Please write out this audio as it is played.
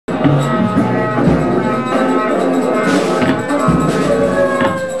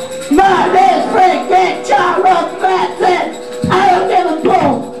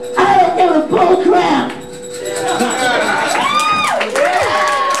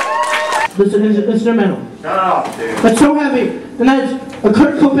This is instrumental. It's so heavy, and that's a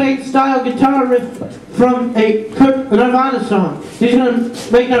Kurt Cobain style guitar riff from a Nirvana song. He's gonna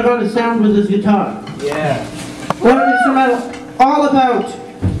make Nirvana sound with his guitar. Yeah. What an instrumental all about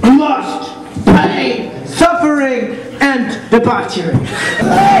lust, pain, suffering, and debauchery.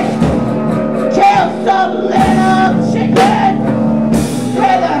 Let's kill some little chicken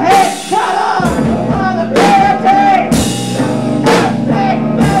with a head cut off on the guillotine.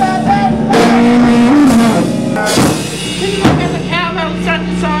 Can you look at the cowbell and start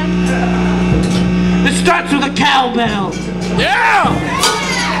the song? It starts with a cowbell. Yeah!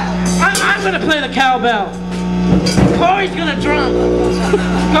 I'm gonna play the cowbell. Corey's gonna drum.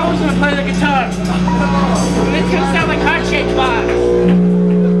 Cole's gonna play the guitar. It's gonna sound like heart-shaped box.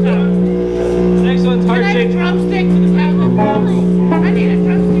 Next one's heart-shaped. Can I have a drumstick for the cowbell? I need a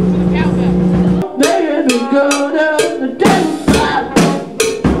drumstick for the cowbell. Baby, go down the devil's side.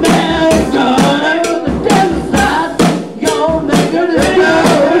 Baby, go down the devil's side. Yo, nigga, go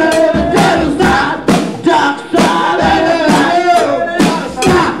down the devil's side. Dark side,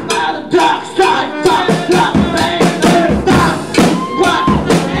 stop by the dark side. Stop, baby, stop. What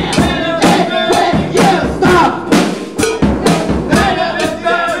the hell is with you? Stop. Baby, you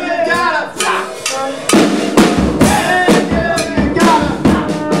gotta stop. Baby, you gotta stop.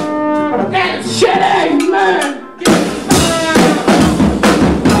 That shit ain't man.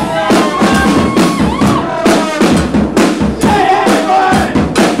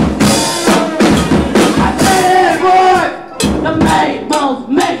 The maple's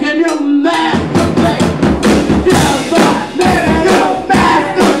making you masturbate. Yeah, boy, making you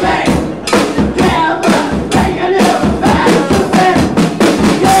masturbate. Yeah, boy, making you masturbate.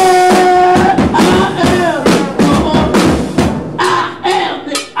 Yeah, I am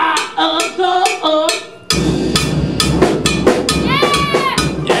the eye of the earth.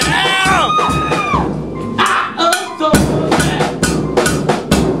 Yeah! Eye of the earth.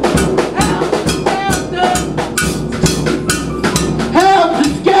 Help the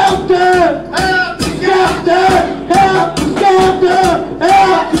skelter! Help the skelter! Help the skelter!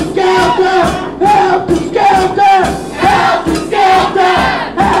 Help the skelter! Help the skelter! Help the skelter!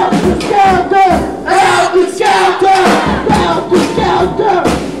 Help the skelter! Help the skelter! Help the skelter!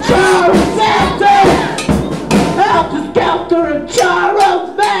 Charles Manson! Help the skelter and Charles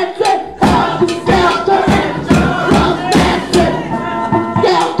Manson! Help the skelter and Charles Manson!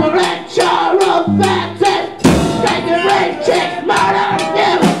 Skelter and Charles Manson! Taking rape, chicks, murder,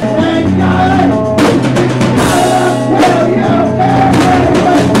 you! Thank God!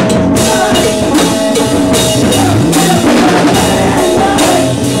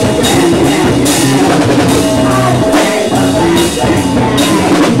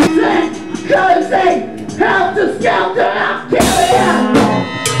 Help the skelter, I'll kill you!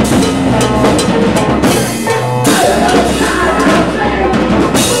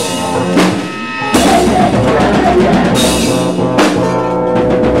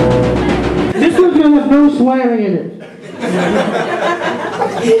 This one's gonna have no swearing in it.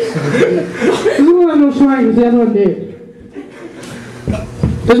 This one will have no swearing because the other one did.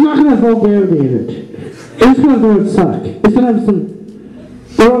 It's not gonna have vulgarity in it. It's gonna have the word suck. It's gonna have some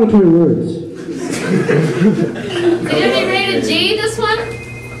derogatory words. Is it gonna be rated G, this one?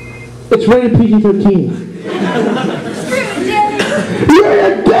 It's rated PG-13.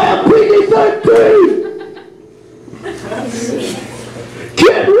 Rated down PG-13!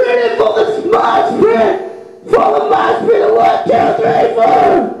 Get ready for the mosh pit! For the mosh pit of 1, 2, 3, 4!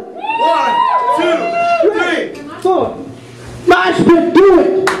 1, 2, 3, 4! Mosh pit, do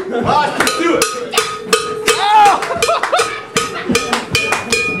it!